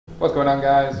What's going on,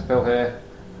 guys? Phil here.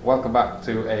 Welcome back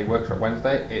to a Workshop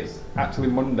Wednesday. It's actually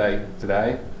Monday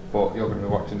today, but you're going to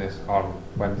be watching this on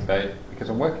Wednesday because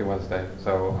I'm working Wednesday.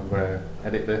 So I'm going to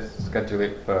edit this, schedule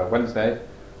it for Wednesday,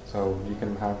 so you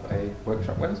can have a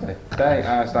Workshop Wednesday. Today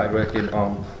I started working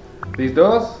on these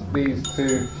doors, these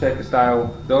two shaker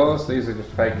style doors. These are just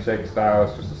fake shaker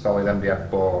styles, just a solid MDF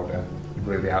board and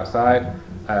glue the outside.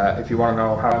 If you want to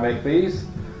know how I make these,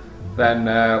 then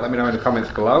let me know in the comments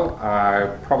below.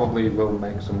 I probably will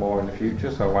make some more in the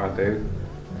future, so when I do,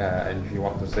 and if you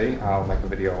want to see, I'll make a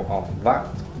video on that.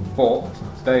 But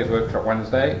today's Workshop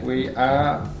Wednesday, we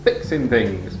are fixing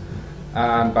things.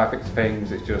 And by fixing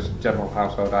things, it's just general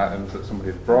household items that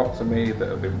somebody's brought to me that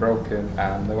have been broken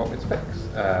and they want me to fix.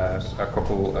 A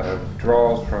couple of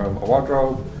drawers from a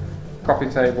wardrobe, coffee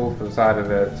table for the side of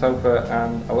the sofa,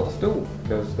 and a little stool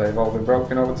because they've all been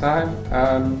broken over time,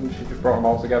 and she just brought them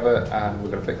all together and we're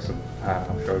going to fix them, and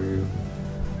I'll show you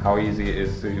how easy it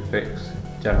is to fix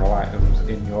general items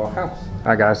in your house.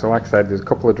 Alright guys, so like I said, there's a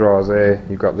couple of drawers here.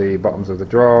 You've got the bottoms of the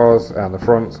drawers and the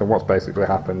fronts, and what's basically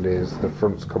happened is the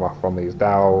fronts come off on these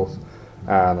dowels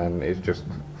and then it just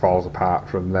falls apart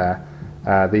from there.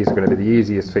 These are going to be the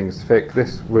easiest things to fix.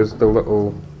 This was the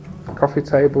little coffee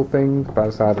table thing by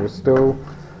the side of a stool.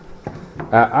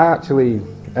 I actually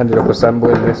ended up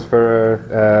assembling this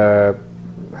for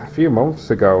a few months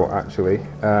ago actually,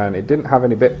 and it didn't have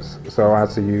any bits, so I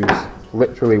had to use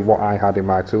literally what I had in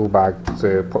my tool bag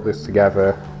to put this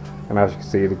together. And as you can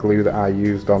see, the glue that I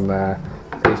used on there,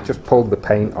 it's just pulled the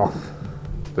paint off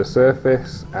the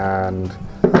surface. And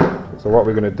so what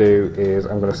we're going to do is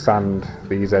I'm going to sand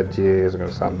these edges, I'm going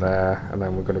to sand there, and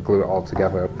then we're going to glue it all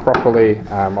together properly.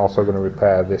 I'm also going to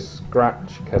repair this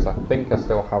scratch because I think I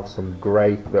still have some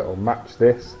grey that will match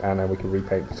this, and then we can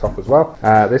repaint the top as well.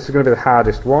 This is going to be the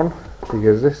hardest one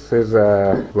because this is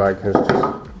has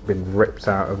just been ripped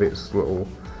out of its little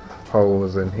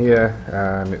holes in here,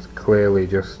 and it's clearly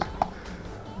just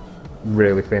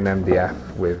really thin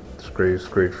MDF with screws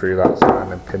screwed through that side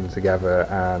and then pinned together,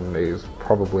 and it's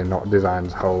probably not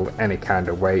designed to hold any kind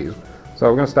of weight. So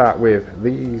we're going to start with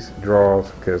these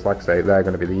drawers because, like I say, they're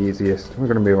going to be the easiest. We're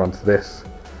going to move on to this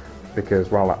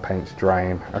because while that paint's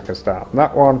drying, I can start on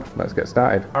that one. Let's get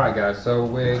started. Alright guys, so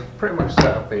we're pretty much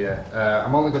set up here.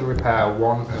 I'm only going to repair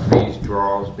one of these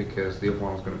drawers because the other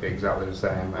one's going to be exactly the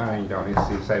same, and you don't need to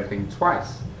see the same thing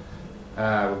twice.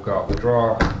 We've got the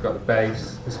drawer, we've got the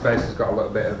base. This base has got a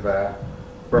little bit of a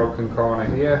broken corner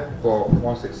here, but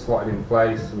once it's slotted in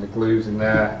place and the glue's in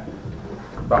there,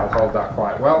 that'll hold that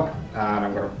quite well. And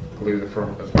I'm going to glue the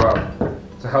front as well.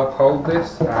 To help hold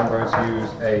this, I'm going to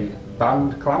use a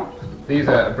band clamp. These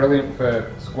are brilliant for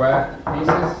square pieces.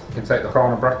 You can take the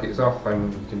corner brackets off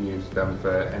and you can use them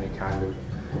for any kind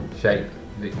of shape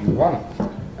that you want,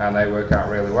 and they work out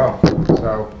really well.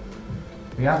 So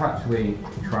we have actually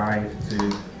tried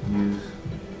to use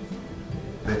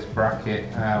this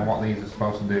bracket. What these are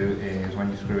supposed to do is when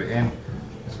you screw it in,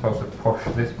 it's supposed to push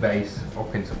this base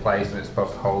up into place and it's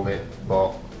supposed to hold it,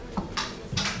 but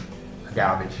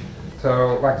garbage.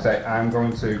 So like I say, I'm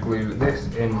going to glue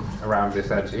this in around this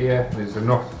edge here. There's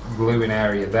enough gluing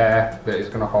area there that it's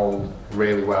going to hold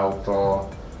really well for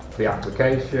the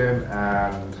application,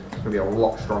 and it's going to be a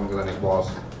lot stronger than it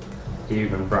was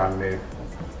even brand new.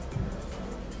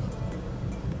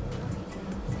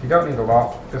 You don't need a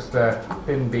lot, just a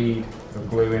thin bead of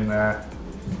glue in there.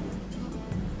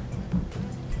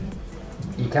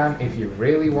 You can, if you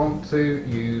really want to,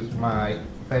 use my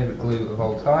favourite glue of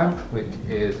all time, which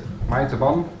is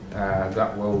Bond.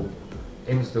 That will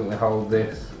instantly hold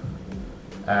this,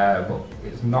 but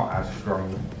it's not as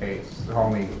strong. It's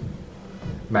only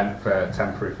meant for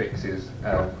temporary fixes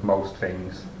of most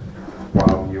things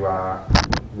while you are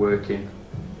working,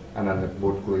 and then the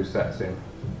wood glue sets in.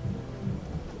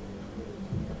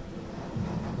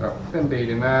 So thin bead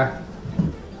in there,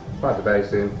 slide the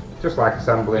base in, just like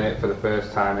assembling it for the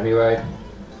first time anyway.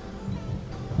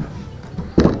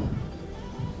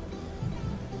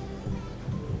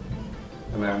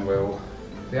 And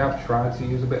then I've tried to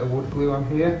use a bit of wood glue on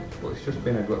here, but it's just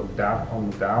been a little dab on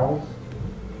the dowels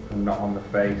and not on the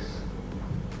face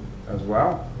as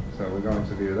well. So we're going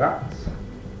to do that.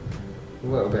 A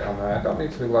little bit on there, don't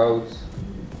need to be loads,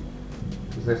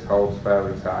 because this holds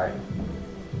fairly tight.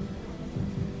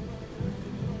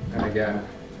 And again,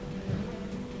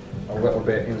 a little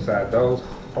bit inside those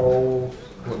holes,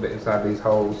 a little bit inside these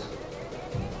holes.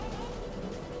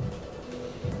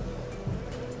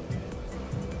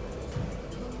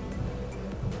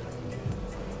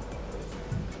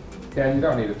 Yeah, you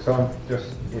don't need a ton,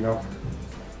 just enough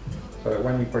so that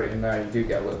when you put it in there you do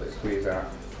get a little bit of squeeze out,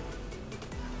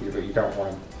 but you don't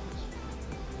want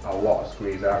to a lot of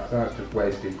squeeze out, so that's just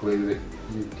wasted glue that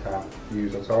you can't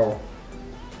use at all.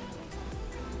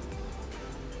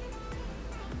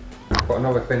 Put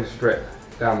another thin strip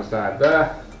down the side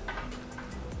there.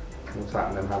 We'll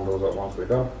tighten them handles up once we're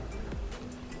done.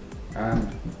 And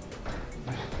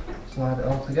slide it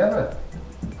all together.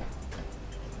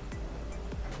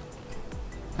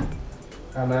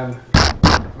 And then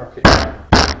knock it down.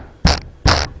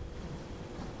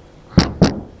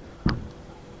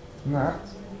 And that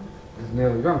is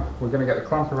nearly done. We're going to get the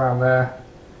clamp around there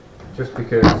just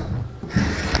because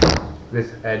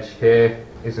this edge here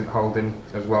isn't holding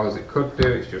as well as it could do.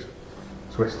 It's just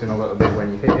twisting a little bit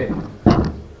when you hit it.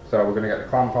 So we're going to get the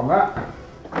clamp on that.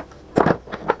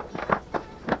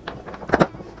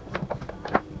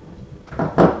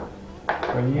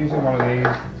 When you're using one of these,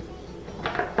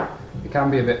 it can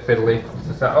be a bit fiddly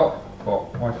to set up,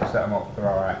 but once you set them up, they're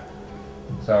alright.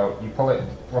 So you pull it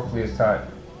roughly as tight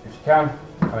as you can,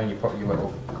 and then you put your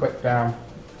little clip down,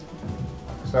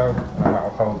 like so, and that will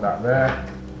hold that there.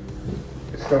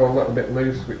 It's still a little bit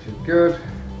loose, which is good,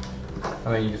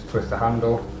 and then you just twist the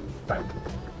handle. So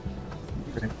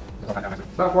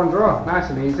that's one drawer, nice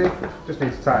and easy. Just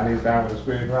need to tighten these down with a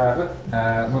screwdriver.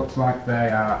 Looks like they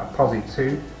are a posi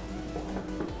 2,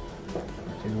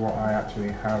 which is what I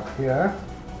actually have here.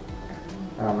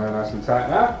 And they're nice and tight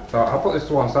now. So I'll put this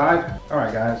to one side.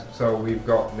 Alright guys, so we've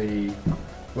got the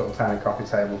little tiny coffee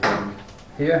table thing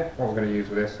here. What we're going to use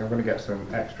with this, I'm going to get some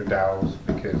extra dowels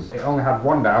because it only had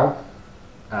one dowel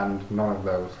and none of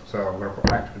those. So I'm going to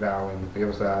put an extra dowel in the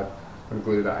other side. I'm going to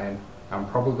glue that in. I'm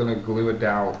probably going to glue a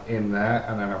dowel in there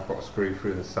and then I'll put a screw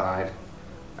through the side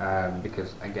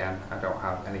because again I don't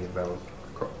have any of those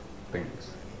cut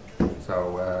things.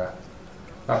 So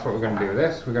that's what we're going to do with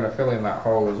this. We're going to fill in that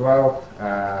hole as well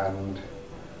and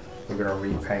we're going to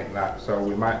repaint that. So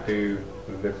we might do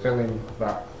the filling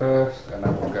that first and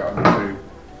then we'll get on to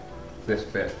this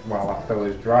bit while that fill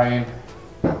is drying.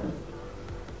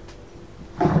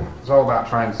 It's all about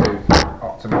trying to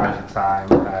optimise your time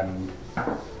and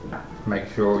make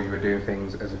sure you are doing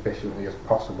things as efficiently as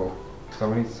possible. So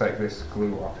we need to take this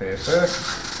glue off here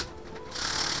first.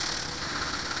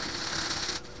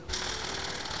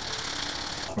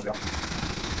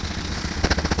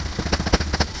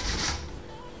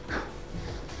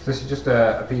 This is just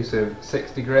a piece of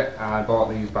 60 grit and I bought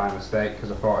these by mistake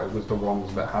because I thought it was the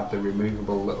ones that had the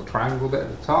removable little triangle bit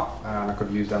at the top and I could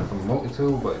use them from the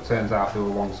multi-tool, but it turns out they were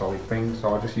one solid thing,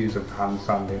 so I'll just use them for hand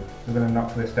sanding. I'm going to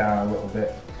knock this down a little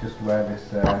bit just where this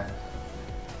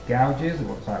gouge is. It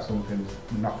looks like something's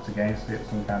knocked against it,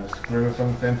 some kind of screw or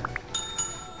something.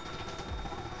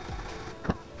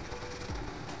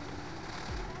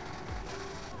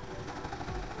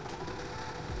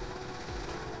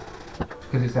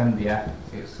 Because it's MDF,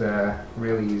 it's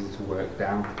really easy to work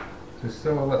down. So there's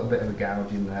still a little bit of a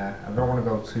gouge in there. I don't want to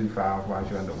go too far, otherwise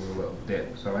you end up with a little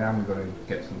dip. So I am going to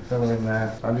get some filler in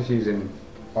there. I'm just using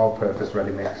all-purpose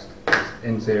ready mixed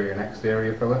interior and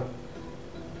exterior filler.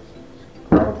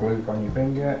 Grab a glue on your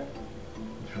finger,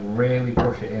 just really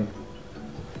push it in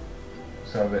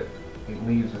so that it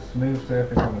leaves a smooth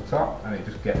surface on the top and it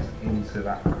just gets into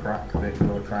that crack that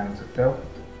you're trying to fill.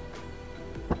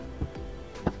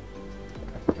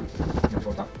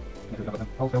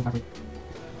 It'll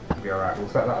be alright, we'll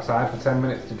set that aside for 10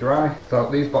 minutes to dry. So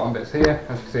these bottom bits here,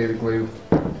 as you can see, the glue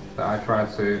that I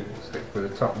tried to stick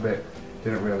with the top bit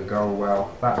didn't really go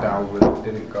well. That dowel glue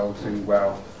didn't go too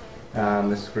well.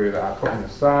 And the screw that I put in the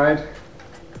side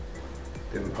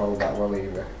didn't hold that well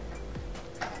either.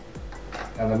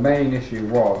 And the main issue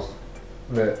was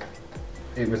that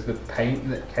it was the paint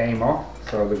that came off,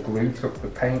 so the glue took the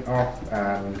paint off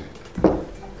and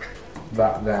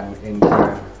that then in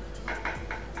turn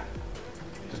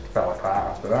just fell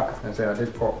apart after that. And so I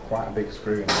did put quite a big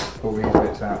screw in it. Pull these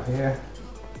bits out here.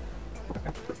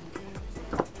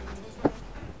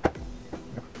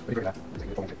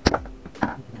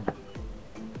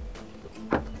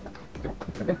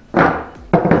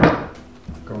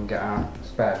 Go and get our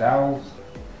spare dowels.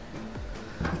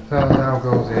 So the dowel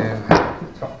goes in,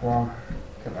 the top one,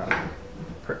 look at that,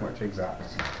 pretty much exact.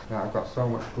 Now I've got so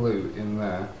much glue in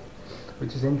there,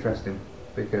 which is interesting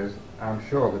because I'm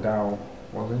sure the dowel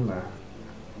was in there.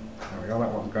 There we go,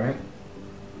 that one's gone in.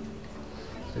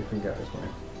 See if we can get this one in.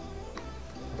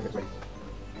 I think it's in.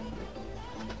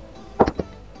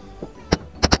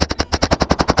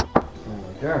 There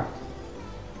we go.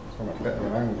 It's on a bit of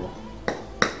an angle.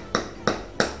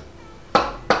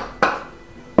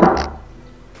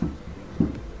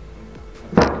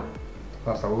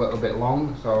 That's a little bit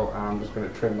long, so I'm just going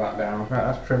to trim that down. Right,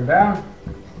 that's trimmed down.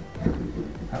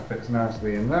 That fits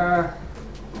nicely in there.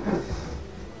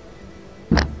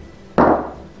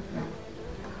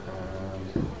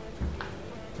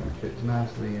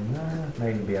 nicely in there.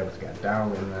 Maybe be able to get a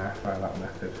dowel in there by that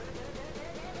method.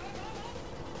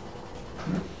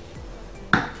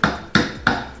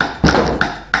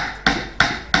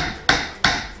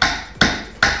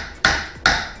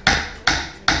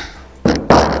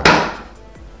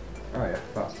 Oh yeah,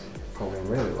 that's going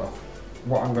really well.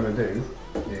 What I'm going to do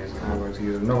is I'm going to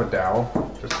use another dowel,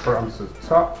 just put it onto the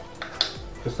top,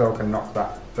 just so I can knock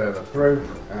that further through,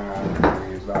 and I'm going to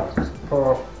use that as a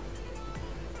support.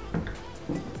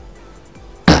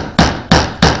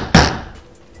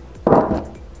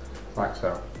 Like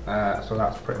so. So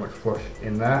that's pretty much flush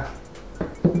in there.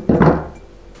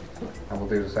 And we'll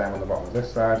do the same on the bottom of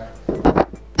this side.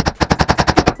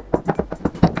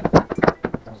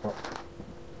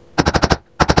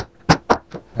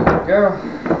 There we go.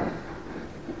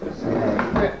 See how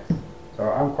it fits. So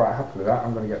I'm quite happy with that.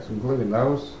 I'm going to get some glue in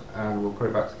those and we'll put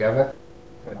it back together.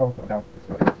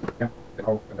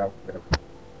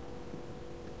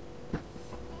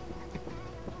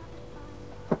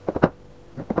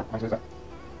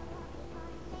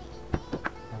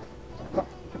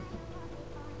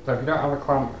 So if you don't have a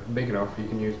clamp big enough, you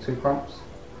can use 2 clamps.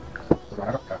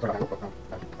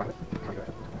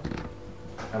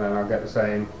 And then I'll get the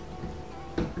same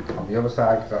on the other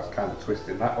side because that's kind of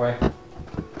twisted that way.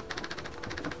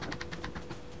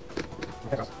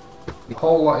 A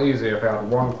whole lot easier if I had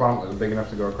 1 clamp that was big enough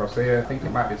to go across here. I think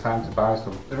it might be time to buy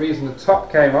some. The reason the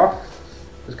top came off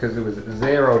is because there was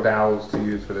 0 dowels to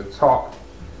use for the top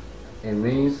in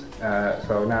these.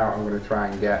 So now I'm going to try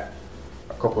and get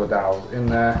a couple of dowels in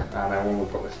there, and then when we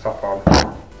put this top on,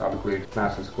 that'll be glued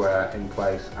nice and square in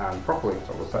place and properly.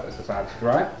 So we'll set this aside to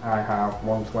dry. I have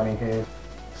 120 here.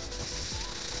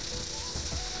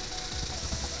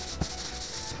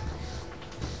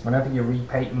 Whenever you're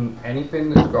repainting anything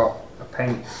that's got a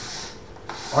paint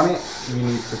on it, you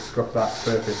need to scuff that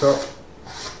surface up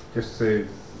just to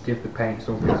give the paint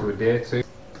something to adhere to.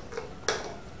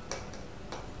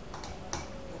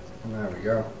 And there we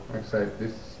go. Like I said,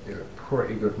 this is a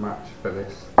pretty good match for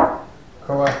this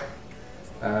colour.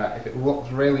 If it looks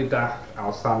really daft,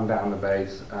 I'll sand down the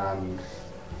base and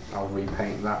I'll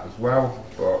repaint that as well,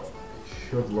 but it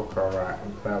should look alright.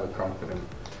 I'm fairly confident.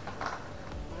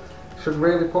 Should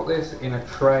really put this in a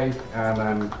tray and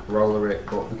then roller it,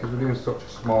 but because we're doing such a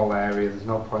small area, there's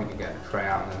no point in getting a tray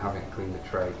out and then having to clean the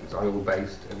tray. It's oil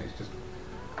based and it's just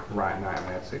a right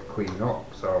nightmare to clean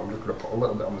up. So I'm just going to put a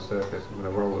little bit on the surface, I'm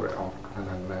going to roller it on, and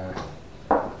then that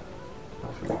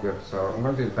should be good. So I'm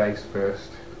going to do the base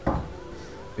first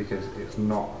because it's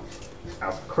not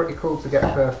as critical to get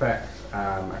perfect,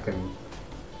 and I can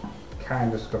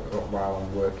kind of scuff it up while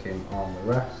I'm working on the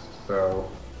rest. So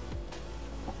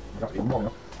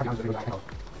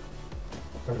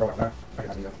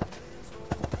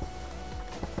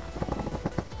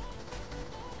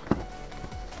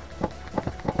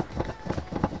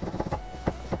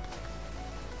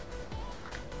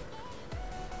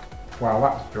while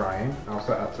that's drying, I'll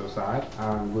set that to the side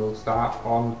and we'll start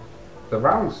on the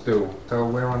round stool. So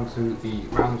we're on to the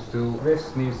round stool.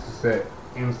 This needs to sit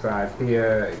inside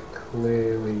here. It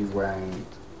clearly went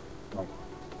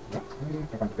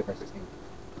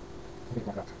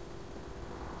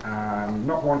and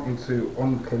not wanting to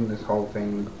unpin this whole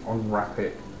thing, unwrap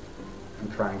it and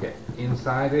try and get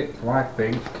inside it. So I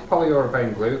think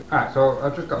polyurethane glue. Alright, so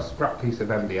I've just got a scrap piece of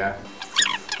MDF.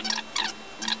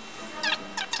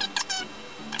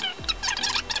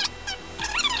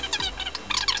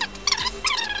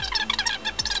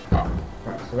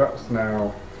 Right, so that's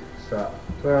now sat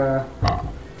there.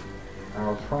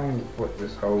 I'll try and flip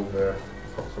this over,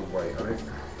 put some weight on it.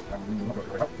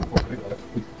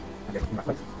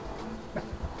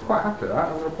 Quite happy with that.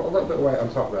 I'm going to put a little bit of weight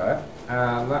on top there,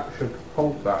 and that should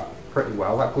hold that pretty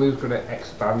well. That glue's going to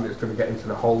expand, it's going to get into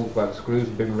the holes where the screws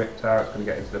have been ripped out, it's going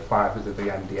to get into the fibres of the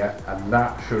MDF, and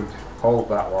that should hold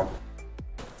that one.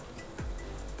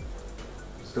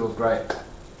 Still great.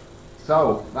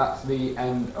 So that's the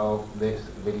end of this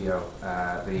video.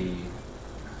 The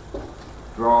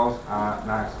drawers are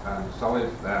nice and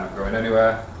solid, they're not going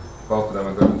anywhere. Both of them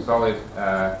are good and solid.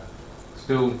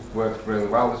 Still works really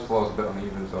well. This floor's a bit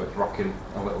uneven, so it's rocking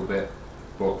a little bit,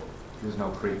 but there's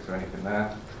no creaks or anything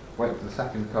there. Wait for the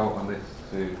second coat on this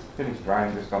to finish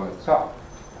drying just on the top,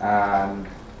 and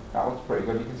that looks pretty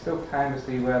good. You can still kind of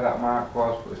see where that mark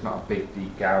was, but it's not a big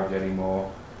deep gouge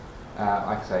anymore.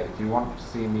 Like I say, if you want to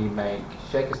see me make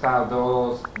shaker style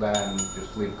doors, then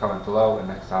just leave a comment below, and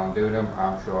next time I'm doing them,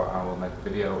 I'm sure I will make a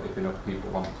video if enough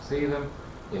people want to see them.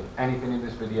 If anything in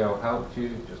this video helped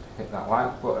you, just hit that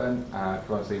like button. If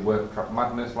you want to see workshop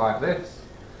madness like this,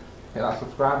 hit that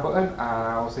subscribe button, and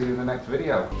I will see you in the next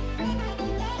video.